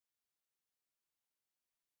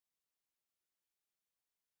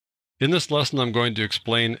In this lesson, I'm going to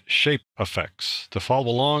explain shape effects. To follow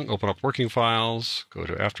along, open up Working Files, go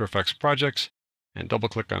to After Effects Projects, and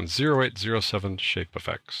double-click on 0807 Shape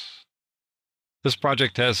Effects. This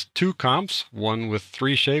project has two comps, one with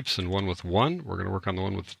 3 shapes and one with 1. We're going to work on the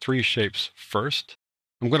one with 3 shapes first.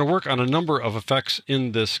 I'm going to work on a number of effects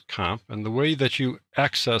in this comp, and the way that you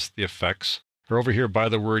access the effects are over here by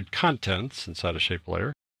the word Contents inside a shape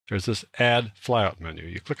layer. There's this Add Flyout menu.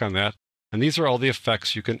 You click on that, and these are all the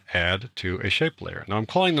effects you can add to a shape layer. Now, I'm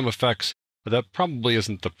calling them effects, but that probably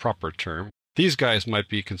isn't the proper term. These guys might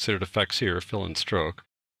be considered effects here, fill and stroke.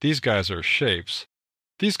 These guys are shapes.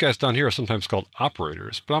 These guys down here are sometimes called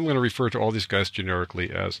operators, but I'm going to refer to all these guys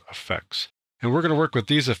generically as effects. And we're going to work with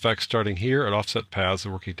these effects starting here at offset paths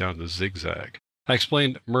and working down to zigzag. I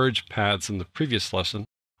explained merge paths in the previous lesson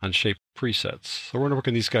on shape presets. So we're going to work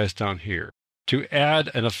on these guys down here. To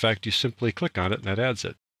add an effect, you simply click on it and that adds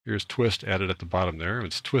it. Here's twist added at the bottom there.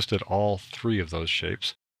 It's twisted all 3 of those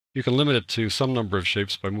shapes. You can limit it to some number of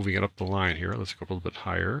shapes by moving it up the line here. Let's go a little bit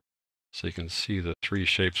higher so you can see the 3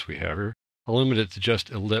 shapes we have here. I'll limit it to just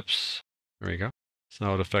ellipse. There you go. So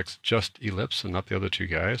now it affects just ellipse and not the other 2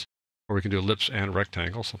 guys. Or we can do ellipse and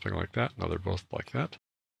rectangle, something like that. Now they're both like that.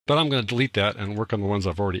 But I'm going to delete that and work on the ones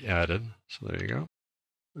I've already added. So there you go.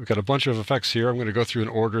 We've got a bunch of effects here. I'm going to go through an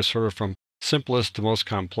order sort of from simplest to most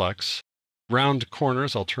complex. Round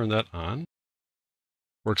corners, I'll turn that on.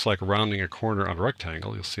 Works like rounding a corner on a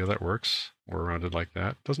rectangle. You'll see how that works. More rounded like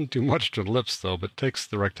that. Doesn't do much to an ellipse though, but takes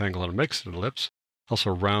the rectangle and makes it an ellipse.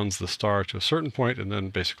 Also rounds the star to a certain point and then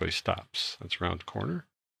basically stops. That's round corner.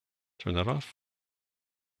 Turn that off.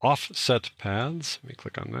 Offset paths. Let me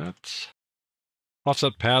click on that.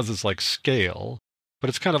 Offset paths is like scale, but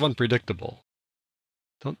it's kind of unpredictable.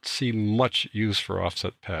 Don't see much use for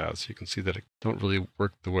offset paths. You can see that it don't really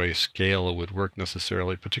work the way scale would work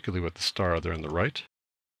necessarily, particularly with the star there on the right.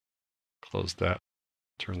 Close that.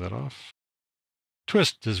 Turn that off.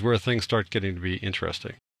 Twist is where things start getting to be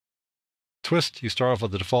interesting. Twist, you start off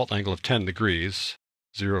with the default angle of 10 degrees.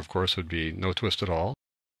 0, of course, would be no twist at all.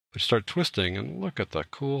 But you start twisting, and look at the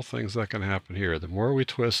cool things that can happen here. The more we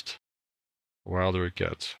twist, the wilder it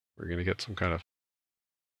gets. We're going to get some kind of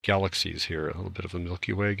galaxies here, a little bit of a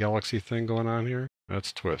Milky Way galaxy thing going on here.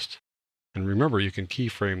 That's twist. And remember, you can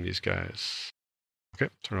keyframe these guys.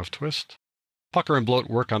 Okay, turn off twist. Pucker and bloat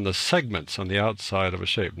work on the segments on the outside of a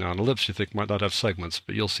shape. Now, an ellipse you think might not have segments,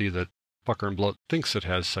 but you'll see that pucker and bloat thinks it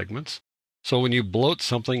has segments. So when you bloat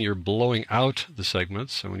something, you're blowing out the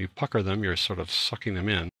segments, and when you pucker them, you're sort of sucking them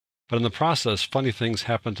in. But in the process, funny things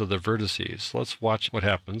happen to the vertices. Let's watch what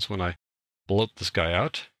happens when I bloat this guy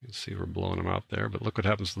out. You can see we're blowing him out there, but look what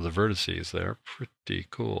happens to the vertices there. Pretty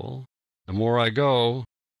cool. The more I go,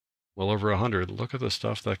 well over 100, look at the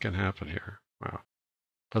stuff that can happen here. Wow.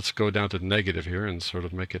 Let's go down to negative here and sort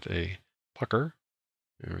of make it a pucker.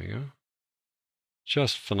 There we go.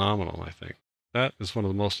 Just phenomenal, I think. That is one of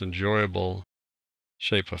the most enjoyable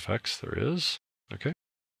shape effects there is. Okay,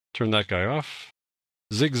 turn that guy off.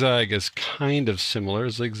 Zigzag is kind of similar.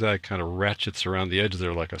 Zigzag kind of ratchets around the edge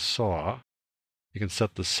there like a saw. You can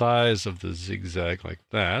set the size of the zigzag like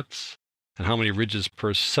that, and how many ridges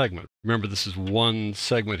per segment. Remember, this is one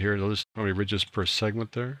segment here. Notice how many ridges per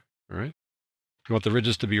segment there. All right. If you want the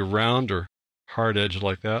ridges to be round or hard edge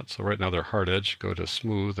like that, so right now they're hard edge. Go to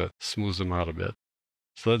smooth. That smooths them out a bit.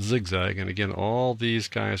 So that's zigzag, and again, all these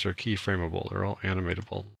guys are keyframeable. They're all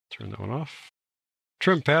animatable. Turn that one off.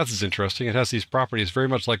 Trim paths is interesting. It has these properties very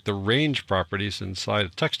much like the range properties inside a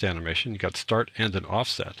text animation. You got start, end, and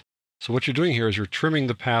offset. So what you're doing here is you're trimming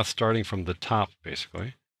the path starting from the top,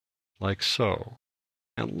 basically, like so.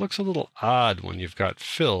 And it looks a little odd when you've got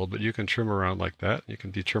fill, but you can trim around like that. You can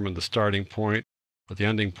determine the starting point or the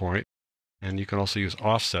ending point, and you can also use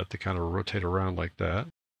offset to kind of rotate around like that.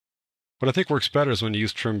 What I think works better is when you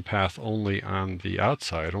use trim path only on the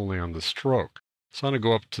outside, only on the stroke. So I'm going to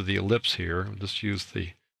go up to the ellipse here and just use the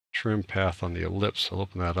trim path on the ellipse. I'll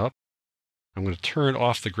open that up. I'm going to turn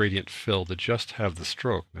off the gradient fill to just have the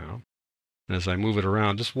stroke now. And as I move it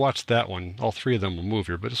around, just watch that one. All 3 of them will move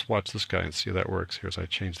here, but just watch this guy and see how that works here as I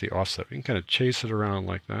change the offset. You can kind of chase it around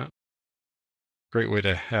like that. Great way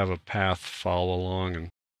to have a path follow along and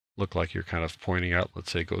look like you're kind of pointing out,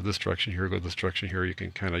 let's say, go this direction here, go this direction here. You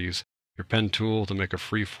can kind of use your pen tool to make a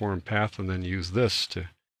free-form path and then use this to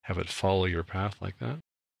have it follow your path like that.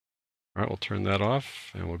 All right, we'll turn that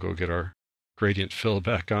off and we'll go get our gradient fill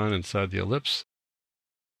back on inside the ellipse.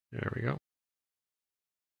 There we go.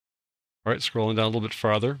 All right, scrolling down a little bit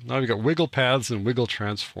farther. Now we've got wiggle paths and wiggle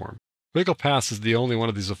transform. Wiggle paths is the only one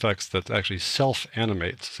of these effects that actually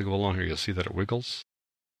self-animates. So go along here, you'll see that it wiggles.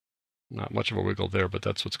 Not much of a wiggle there, but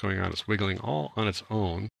that's what's going on. It's wiggling all on its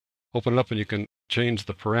own. Open it up and you can change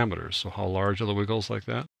the parameters. So how large are the wiggles like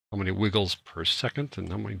that? How many wiggles per second and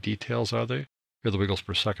how many details are they? Here are the wiggles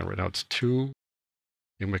per second. Right now it's 2. You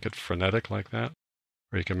can make it frenetic like that.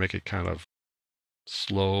 Or you can make it kind of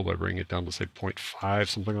slow by bringing it down to say 0.5,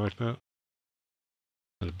 something like that.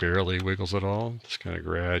 And it barely wiggles at all. Just kind of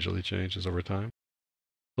gradually changes over time.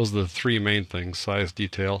 Those are the 3 main things: size,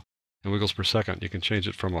 detail, and wiggles per second. You can change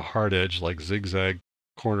it from a hard edge like zigzag,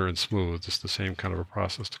 corner, and smooth. Just the same kind of a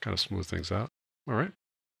process to kind of smooth things out. All right.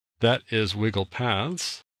 That is wiggle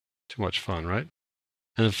paths. Too much fun, right?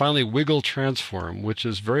 And then finally, wiggle transform, which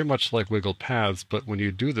is very much like wiggle paths, but when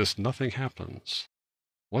you do this, nothing happens.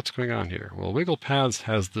 What's going on here? Well, wiggle paths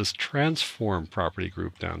has this transform property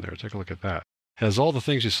group down there. Take a look at that. It has all the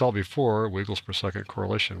things you saw before, wiggles per second,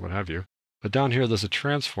 correlation, what have you. But down here, there's a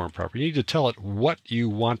transform property. You need to tell it what you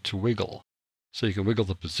want to wiggle. So you can wiggle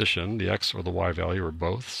the position, the X or the Y value, or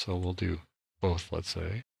both. So we'll do both, let's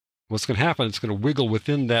say. What's going to happen, it's going to wiggle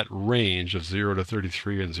within that range of 0 to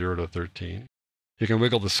 33 and 0 to 13. You can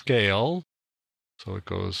wiggle the scale. So it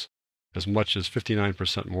goes as much as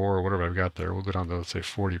 59% more, or whatever I've got there. We'll go down to, let's say,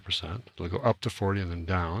 40%. It'll go up to 40 and then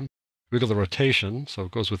down. Wiggle the rotation, so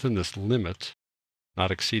it goes within this limit,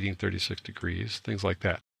 not exceeding 36 degrees, things like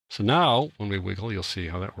that. So now, when we wiggle, you'll see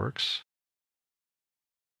how that works.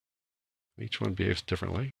 Each one behaves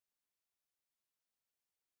differently.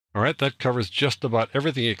 All right, that covers just about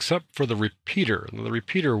everything except for the repeater. Now, the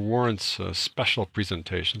repeater warrants a special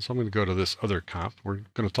presentation, so I'm going to go to this other comp. We're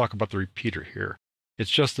going to talk about the repeater here. It's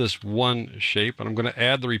just this one shape, and I'm going to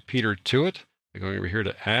add the repeater to it. I'm going over here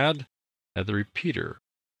to add the repeater.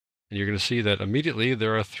 And you're going to see that immediately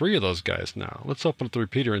there are 3 of those guys now. Let's open up the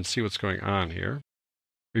repeater and see what's going on here.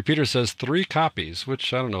 Repeater says 3 copies,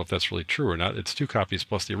 which I don't know if that's really true or not. It's 2 copies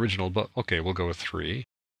plus the original, but okay, we'll go with 3.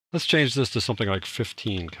 Let's change this to something like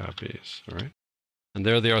 15 copies, all right? And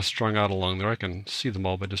there they are strung out along there. I can see them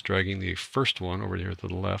all by just dragging the first one over here to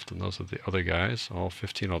the left, and those are the other guys, all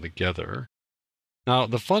 15 altogether. Now,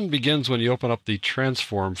 the fun begins when you open up the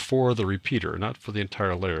transform for the repeater, not for the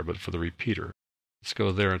entire layer, but for the repeater. Let's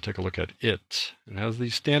go there and take a look at it. It has the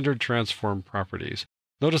standard transform properties.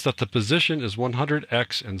 Notice that the position is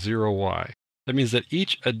 100x and 0y. That means that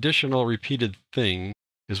each additional repeated thing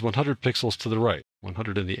is 100 pixels to the right.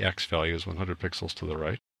 100 in the x value is 100 pixels to the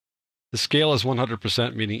right. The scale is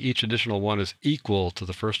 100%, meaning each additional one is equal to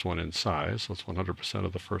the first one in size. So it's 100%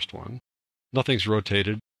 of the first one. Nothing's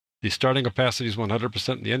rotated. The starting opacity is 100%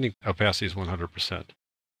 and the ending opacity is 100%.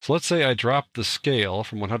 So let's say I drop the scale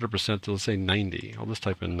from 100% to, let's say, 90. I'll just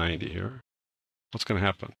type in 90 here. What's going to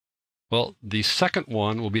happen? Well, the second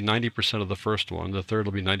one will be 90% of the first one. The third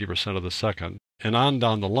will be 90% of the second, and on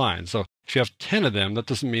down the line. So if you have 10 of them, that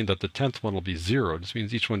doesn't mean that the 10th one will be 0. It just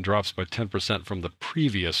means each one drops by 10% from the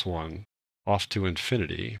previous one off to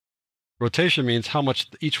infinity. Rotation means how much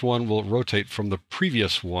each one will rotate from the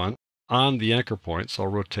previous one on the anchor point. So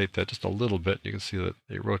I'll rotate that just a little bit. You can see that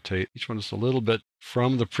they rotate each one just a little bit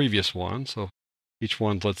from the previous one. So each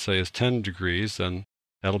one, let's say, is 10 degrees, then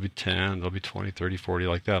that'll be 10, that'll be 20, 30, 40,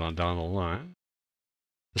 like that on down the line.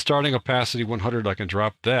 The starting opacity 100, I can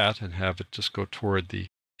drop that and have it just go toward the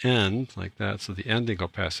end like that. So the ending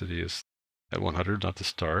opacity is at 100, not the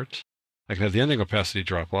start. I can have the ending opacity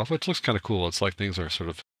drop off, which looks kind of cool. It's like things are sort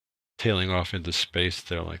of tailing off into space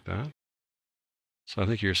there like that. So I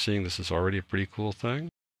think you're seeing this is already a pretty cool thing.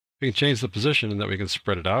 We can change the position and that we can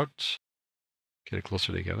spread it out, get it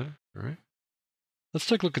closer together, all right? Let's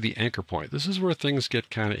take a look at the anchor point. This is where things get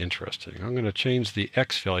kind of interesting. I'm going to change the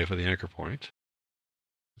X value for the anchor point.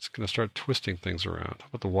 It's going to start twisting things around. How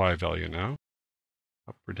about the Y value now?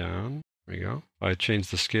 Up or down? There we go. I change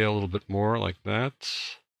the scale a little bit more like that.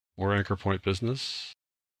 More anchor point business.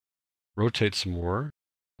 Rotate some more.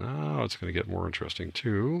 Now it's going to get more interesting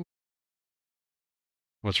too.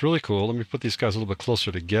 What's really cool, let me put these guys a little bit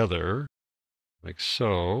closer together. Like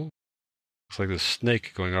so. Looks like this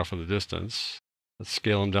snake going off in the distance. Let's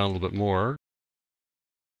scale them down a little bit more.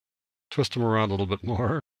 Twist them around a little bit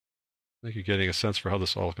more. I think you're getting a sense for how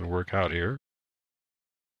this all can work out here.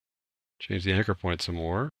 Change the anchor point some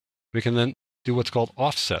more. We can then do what's called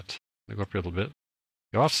offset. Let me go up here a little bit.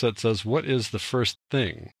 The offset says, what is the first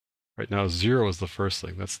thing? Right now, 0 is the first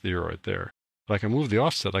thing. That's 0 right there. But I can move the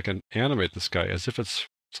offset. I can animate this guy as if it's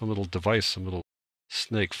some little device, some little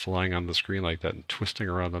snake flying on the screen like that and twisting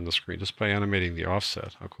around on the screen just by animating the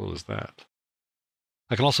offset. How cool is that?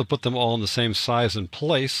 I can also put them all in the same size and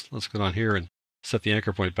place. Let's go down here and set the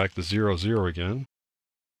anchor point back to 0, 0 again.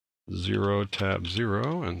 0, tab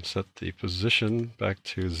 0, and set the position back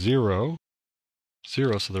to 0,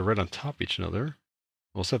 0, so they're right on top of each other.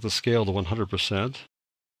 We'll set the scale to 100%.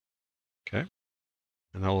 Okay.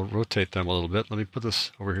 And I'll rotate them a little bit. Let me put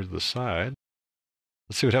this over here to the side.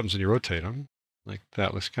 Let's see what happens when you rotate them. Like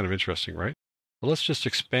that looks kind of interesting, right? Well, let's just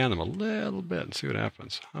expand them a little bit and see what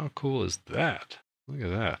happens. How cool is that? Look at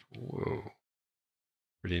that. Whoa.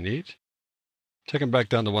 Pretty neat. Take them back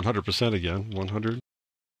down to 100% again. 100.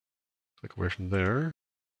 Click away from there.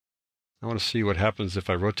 I want to see what happens if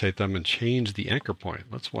I rotate them and change the anchor point.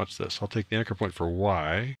 Let's watch this. I'll take the anchor point for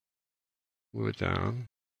Y. Move it down.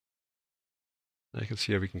 I can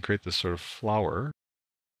see how we can create this sort of flower.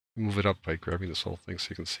 Move it up by grabbing this whole thing so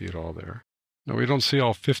you can see it all there. Now we don't see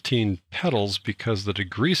all 15 petals because the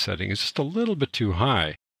degree setting is just a little bit too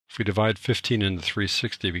high. If we divide 15 into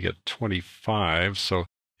 360, we get 25. So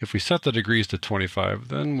if we set the degrees to 25,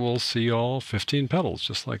 then we'll see all 15 petals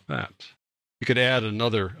just like that. You could add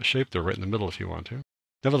another shape there right in the middle if you want to.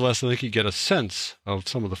 Nevertheless, I think you get a sense of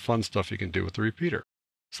some of the fun stuff you can do with the repeater.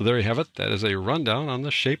 So there you have it. That is a rundown on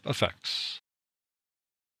the shape effects.